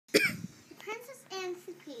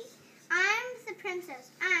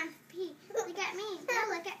princess. I'm P. Look at me. Now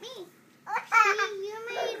look at me. P, you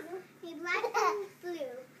made me black and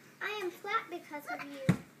blue. I am flat because of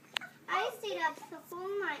you. I stayed up the whole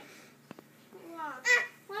night long,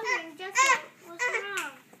 wondering just what was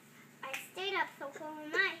wrong. I stayed up the whole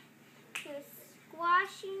night to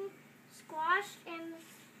squash and squash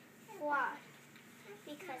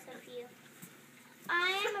because of you.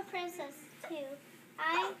 I am a princess too.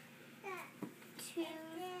 I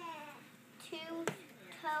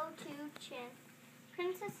toe to chin.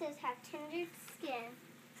 Princesses have tender skin.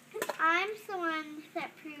 I'm the one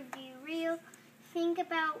that proved you real. Think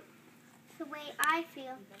about the way I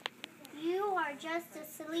feel. You are just a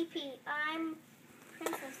silly pea. I'm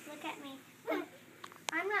princess. Look at me.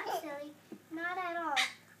 I'm not silly. Not at all.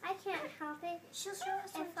 I can't help it.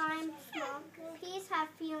 If I'm small. Peas have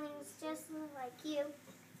feelings just like you.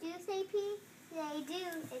 Do they, Pea? They do.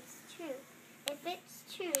 It's true. If it's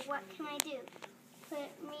true, what can I do? Put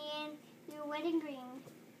me in your wedding ring.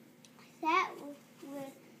 That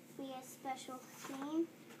would be a special theme.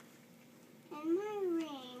 And my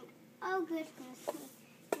ring. Oh, goodness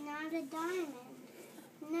me. Not a diamond.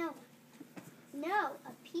 No,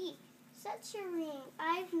 a pea. Such a ring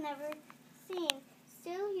I've never seen.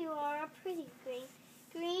 Still, you are a pretty green.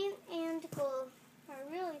 Green and gold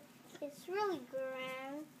it's really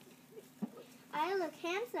grand. I look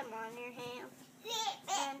handsome on your hand.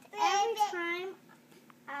 And every time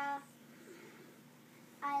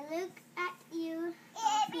I look at you,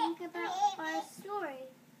 I think about our story,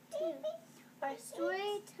 too. Our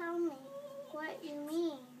story, tell me what you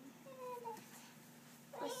mean.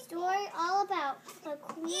 The story all about the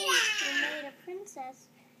queen who made a princess,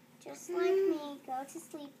 just like me, go to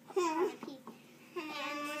sleep on a pea.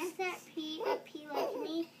 And was that pea a pea like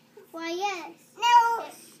me? Why, yes. No.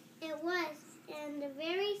 It was. And the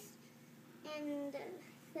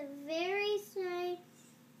very side,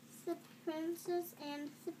 the princess and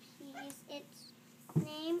the peas. Its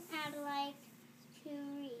name I'd like to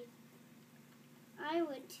read. I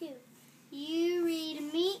would too. You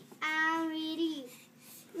read me, I'll read you.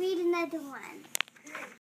 Read another one.